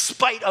in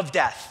spite of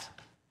death.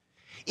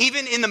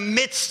 Even in the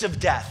midst of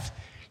death,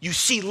 you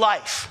see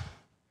life.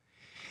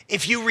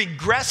 If you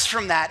regress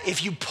from that,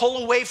 if you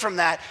pull away from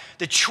that,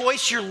 the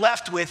choice you're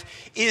left with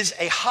is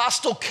a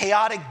hostile,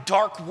 chaotic,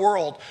 dark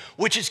world,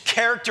 which is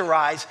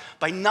characterized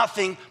by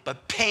nothing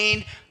but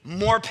pain,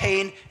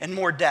 and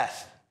more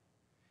death.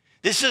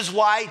 This is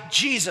why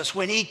Jesus,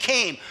 when he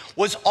came,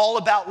 was all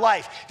about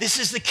life. This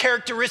is the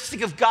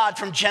characteristic of God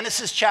from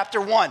Genesis chapter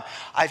 1.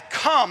 I've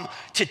come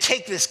to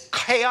take this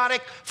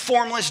chaotic,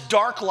 formless,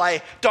 dark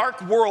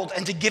world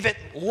and to give it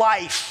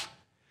life.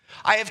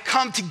 I have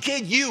come to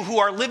get you who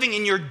are living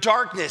in your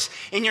darkness,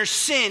 in your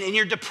sin, in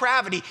your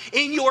depravity,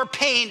 in your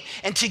pain,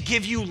 and to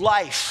give you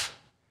life.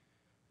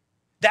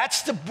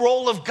 That's the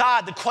role of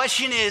God. The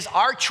question is,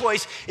 our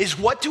choice is,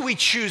 what do we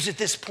choose at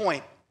this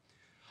point?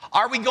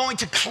 Are we going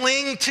to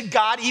cling to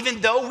God even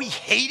though we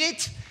hate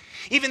it?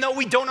 Even though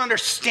we don't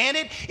understand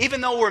it?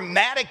 Even though we're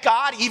mad at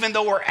God? Even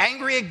though we're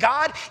angry at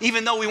God?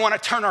 Even though we want to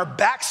turn our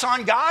backs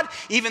on God?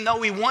 Even though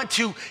we want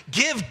to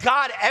give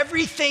God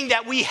everything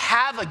that we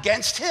have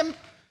against him?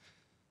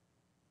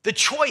 The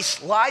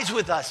choice lies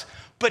with us.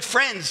 But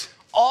friends,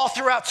 all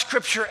throughout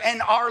Scripture and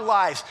our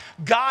lives,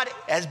 God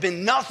has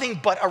been nothing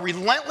but a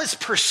relentless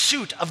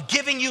pursuit of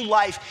giving you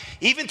life,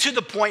 even to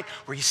the point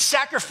where he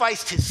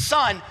sacrificed his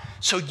son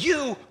so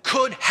you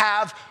could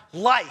have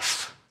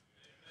life.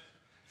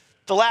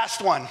 The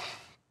last one.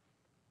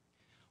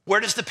 Where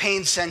does the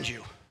pain send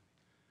you?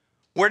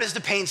 Where does the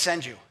pain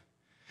send you?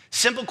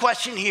 Simple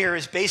question here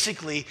is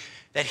basically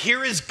that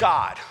here is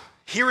God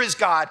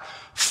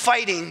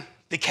fighting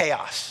the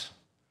chaos.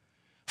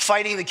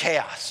 Fighting the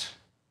chaos.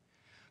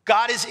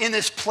 God is in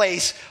this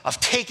place of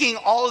taking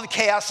all of the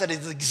chaos that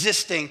is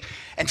existing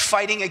and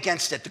fighting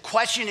against it. The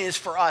question is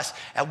for us,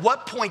 at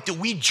what point do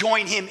we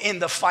join him in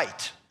the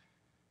fight?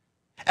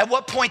 At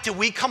what point do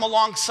we come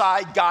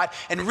alongside God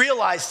and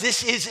realize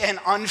this is an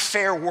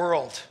unfair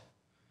world?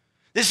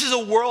 This is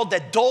a world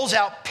that doles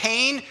out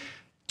pain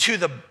to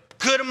the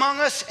good among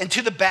us and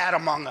to the bad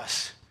among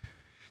us.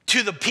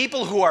 To the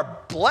people who are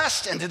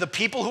blessed and to the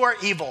people who are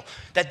evil,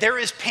 that there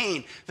is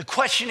pain. The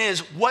question is,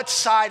 what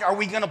side are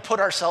we going to put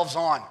ourselves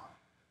on?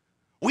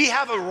 We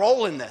have a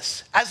role in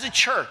this. As a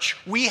church,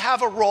 we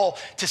have a role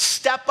to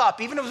step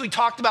up, even as we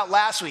talked about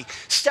last week,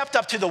 stepped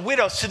up to the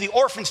widows, to the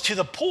orphans, to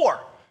the poor,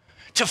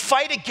 to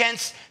fight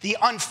against the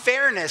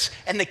unfairness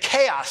and the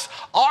chaos.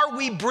 Are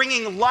we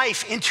bringing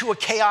life into a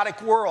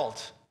chaotic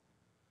world?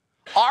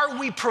 Are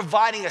we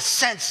providing a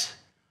sense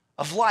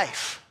of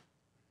life?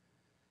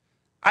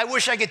 I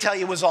wish I could tell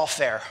you it was all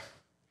fair.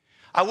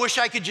 I wish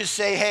I could just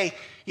say, hey,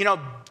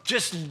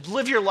 just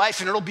live your life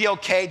and it'll be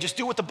okay. Just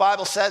do what the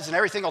Bible says and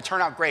everything will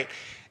turn out great.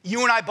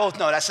 You and I both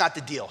know that's not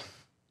the deal.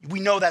 We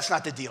know that's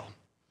not the deal.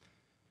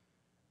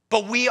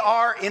 But we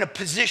are in a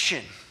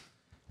position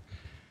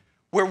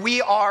where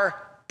we are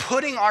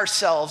putting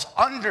ourselves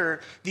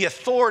under the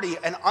authority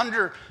and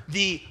under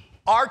the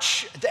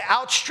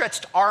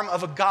outstretched arm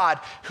of a God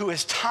who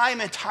has time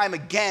and time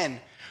again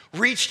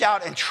reached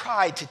out and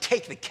tried to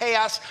take the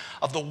chaos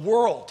of the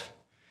world,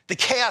 the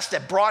chaos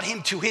that brought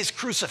him to his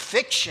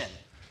crucifixion,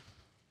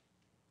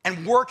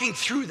 and working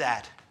through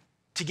that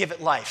to give it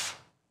life.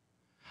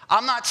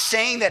 I'm not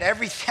saying that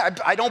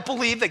I don't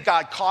believe that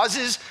God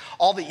causes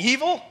all the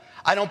evil.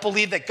 I don't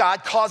believe that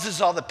God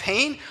causes all the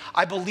pain.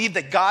 I believe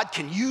that God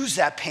can use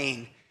that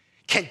pain,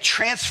 can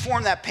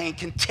transform that pain,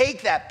 can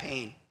take that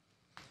pain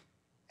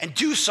and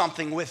do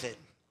something with it.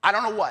 I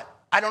don't know what,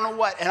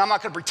 and I'm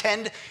not going to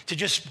pretend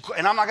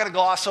and I'm not going to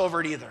gloss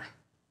over it either.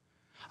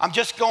 I'm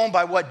just going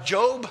by what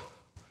Job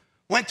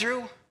went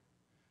through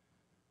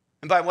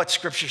and by what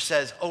Scripture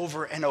says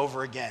over and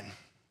over again.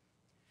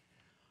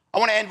 I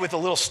want to end with a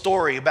little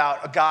story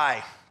about a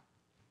guy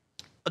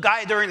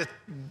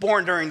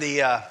born during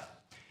the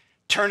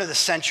turn of the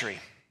century.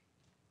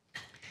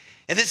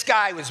 And this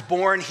guy was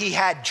born, he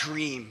had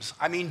dreams.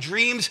 I mean,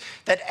 dreams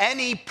that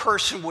any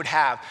person would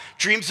have.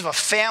 Dreams of a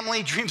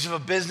family, dreams of a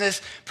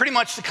business, pretty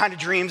much the kind of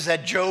dreams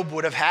that Job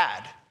would have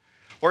had.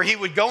 Where he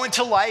would go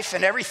into life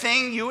and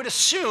everything, you would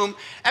assume,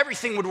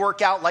 everything would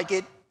work out like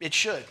it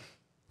should.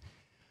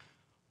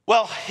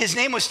 Well, his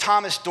name was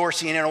Thomas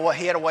Dorsey, and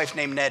he had a wife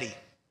named Nettie.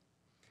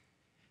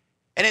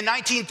 And in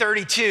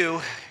 1932, or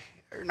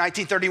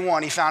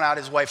 1931, he found out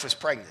his wife was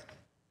pregnant.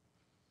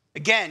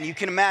 Again, you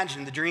can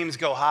imagine the dreams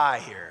go high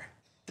here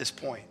at this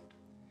point.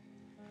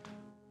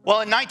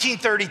 Well, in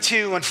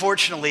 1932,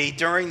 unfortunately,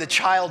 during the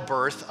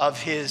childbirth of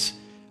his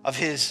of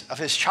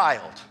his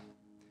child.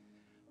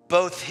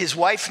 Both his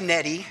wife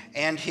Nettie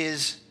and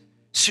his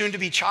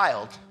soon-to-be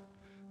child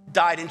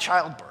died in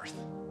childbirth.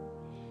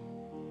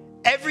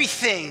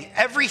 Everything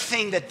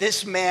that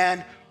this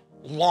man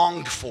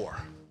longed for,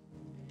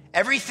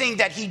 everything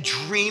that he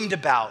dreamed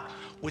about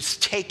was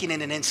taken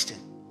in an instant.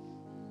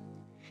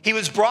 He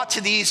was brought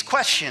to these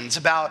questions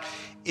about,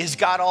 is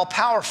God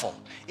all-powerful?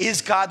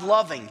 Is God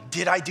loving?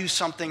 Did I do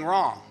something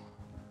wrong?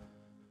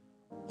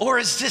 Or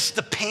is this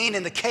the pain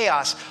and the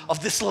chaos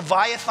of this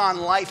Leviathan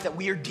life that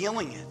we are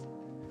dealing with?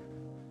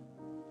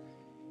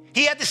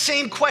 He had the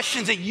same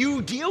questions that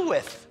you deal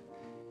with.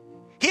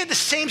 He had the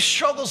same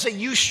struggles that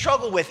you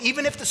struggle with,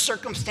 even if the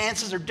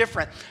circumstances are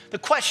different. The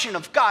question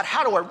of, God,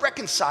 how do I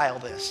reconcile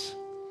this?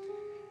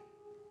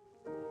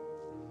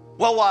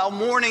 Well, while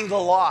mourning the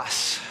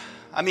loss,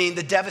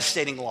 the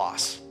devastating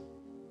loss,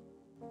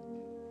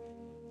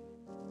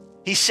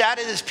 he sat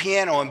at his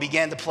piano and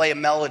began to play a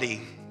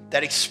melody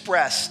that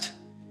expressed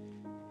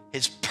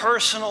his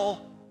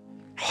personal,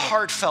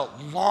 heartfelt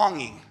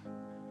longing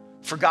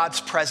for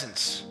God's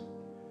presence,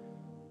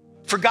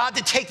 for God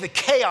to take the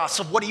chaos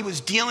of what he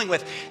was dealing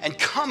with and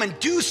come and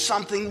do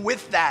something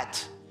with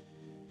that,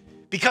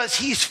 because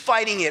he's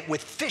fighting it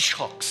with fish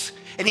hooks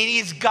and he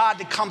needs God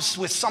to come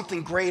with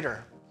something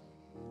greater.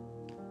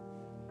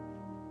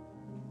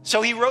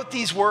 So he wrote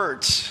these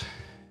words.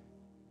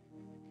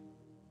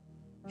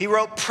 He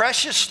wrote,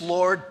 "Precious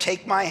Lord,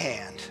 take my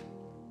hand.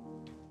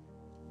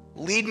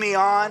 Lead me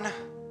on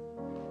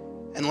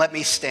and let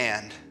me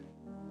stand.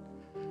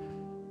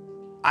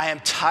 I am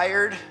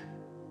tired.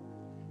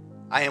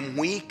 I am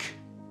weak.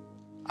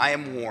 I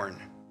am worn.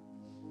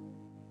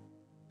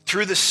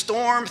 Through the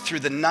storm, through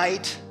the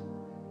night,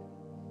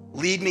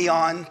 lead me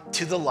on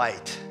to the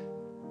light.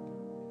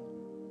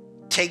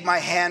 Take my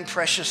hand,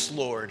 precious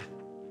Lord,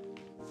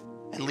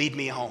 and lead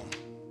me home."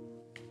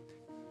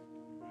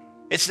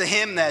 It's the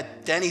hymn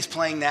that Denny's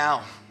playing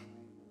now.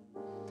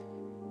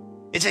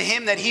 It's a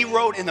hymn that he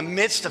wrote in the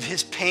midst of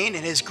his pain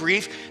and his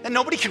grief that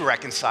nobody can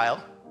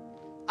reconcile.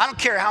 I don't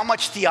care how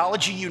much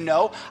theology you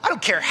know. I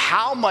don't care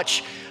how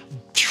much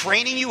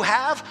training you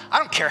have. I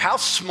don't care how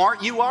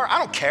smart you are. I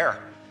don't care.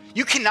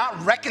 You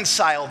cannot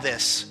reconcile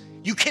this.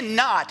 You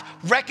cannot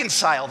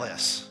reconcile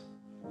this.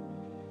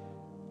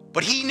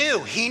 But he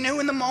knew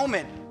in the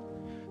moment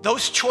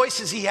those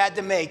choices he had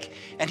to make,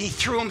 and he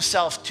threw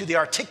himself to the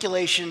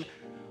articulation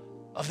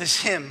of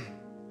this hymn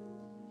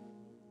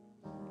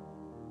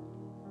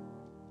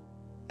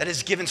that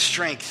has given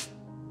strength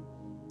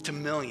to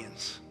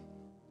millions.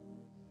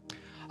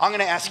 I'm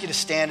going to ask you to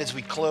stand as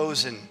we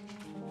close, and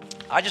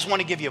I just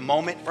want to give you a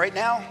moment right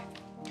now.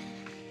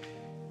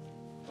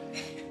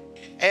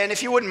 And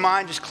if you wouldn't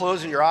mind just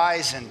closing your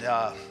eyes and,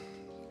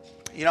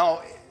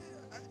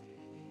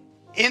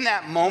 in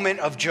that moment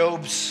of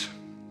Job's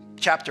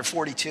chapter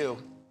 42,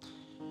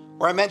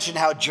 where I mentioned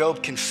how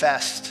Job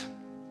confessed,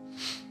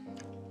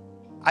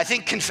 I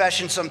think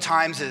confession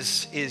sometimes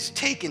is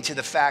taken to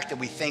the fact that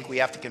we think we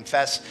have to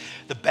confess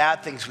the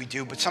bad things we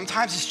do, but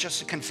sometimes it's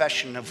just a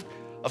confession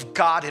of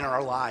God in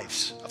our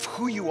lives, of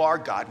who you are,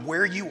 God,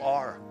 where you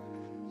are.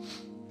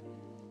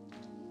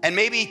 And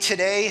maybe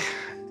today,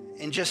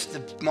 in just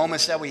the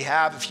moments that we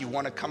have, if you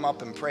want to come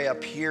up and pray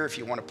up here, if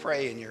you want to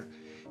pray in your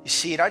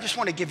seat, I just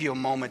want to give you a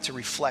moment to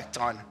reflect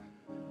on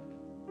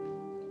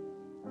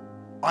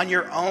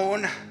your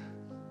own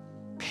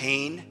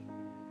pain,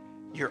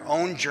 your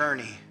own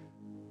journey,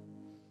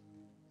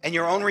 and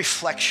your own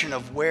reflection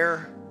of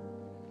where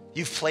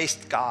you've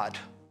placed God.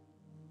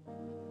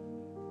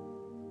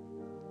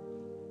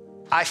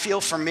 I feel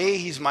for me,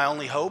 he's my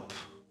only hope.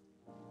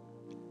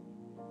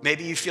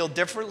 Maybe you feel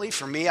differently.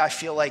 For me, I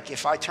feel like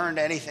if I turn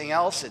to anything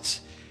else,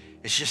 it's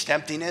just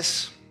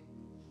emptiness.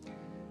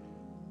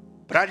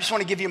 But I just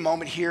want to give you a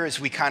moment here as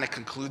we kind of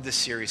conclude this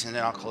series, and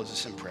then I'll close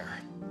this in prayer.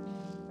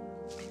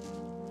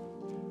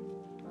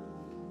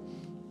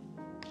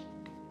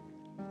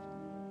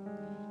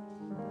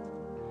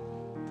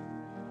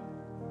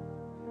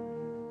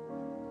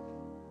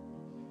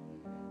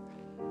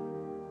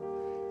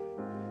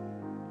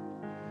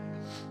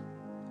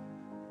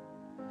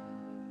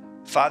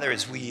 Father,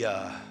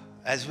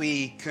 as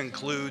we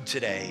conclude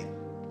today,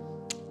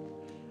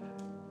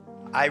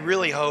 I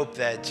really hope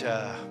that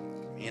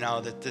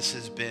that this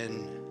has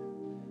been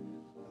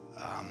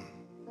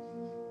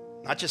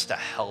not just a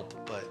help,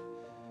 but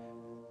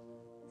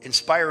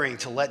inspiring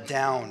to let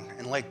down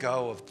and let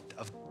go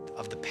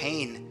of the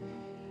pain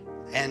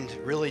and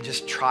really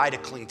just try to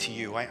cling to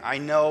you. I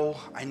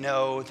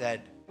know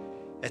that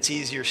that's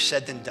easier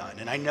said than done,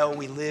 and I know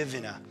we live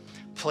in a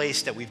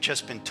place that we've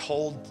just been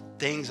told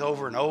things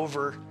over and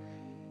over,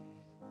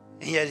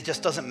 and yet it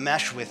just doesn't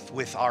mesh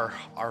with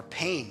our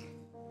pain.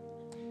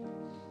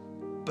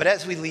 But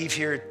as we leave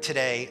here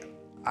today,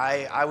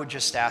 I would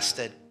just ask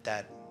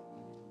that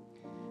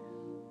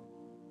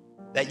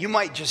you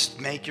might just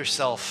make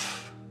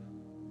yourself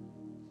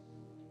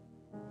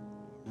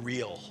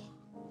real.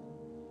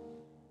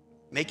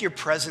 Make your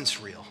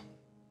presence real.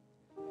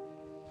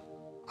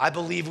 I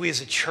believe we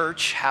as a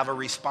church have a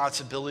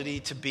responsibility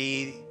to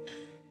be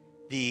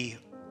the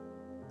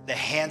the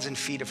hands and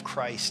feet of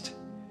Christ,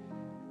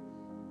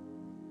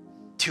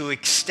 to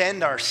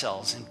extend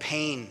ourselves in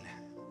pain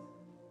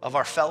of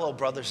our fellow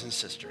brothers and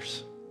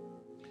sisters.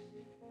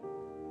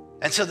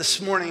 And so this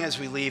morning as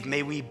we leave,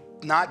 may we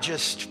not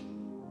just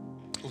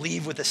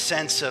leave with a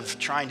sense of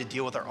trying to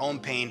deal with our own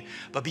pain,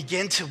 but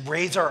begin to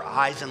raise our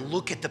eyes and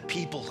look at the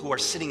people who are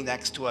sitting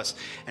next to us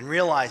and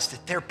realize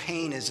that their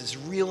pain is as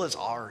real as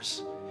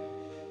ours.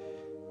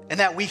 And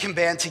that we can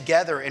band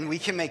together and we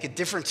can make a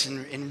difference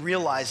in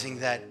realizing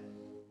that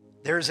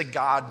there is a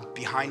God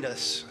behind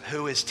us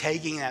who is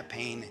taking that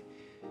pain.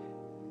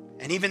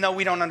 And even though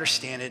we don't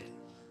understand it,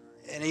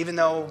 and even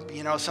though,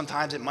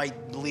 sometimes it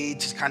might lead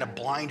to kind of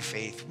blind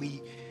faith,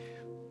 we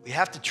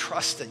have to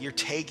trust that you're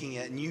taking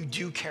it and you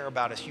do care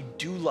about us. You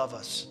do love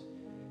us.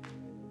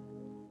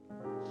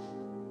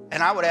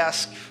 And I would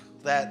ask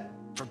that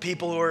for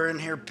people who are in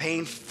here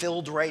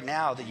pain-filled right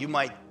now, that you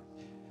might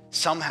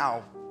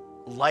somehow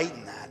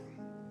lighten that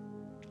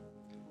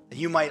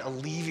you might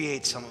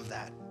alleviate some of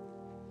that.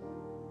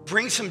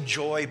 Bring some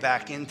joy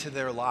back into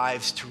their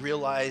lives to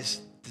realize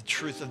the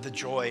truth of the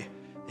joy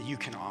that you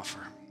can offer.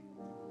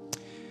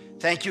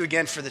 Thank you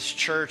again for this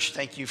church.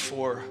 Thank you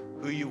for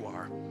who you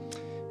are.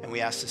 And we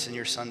ask this in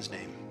your Son's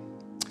name.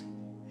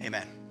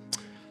 Amen.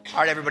 All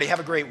right, everybody, have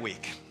a great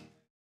week.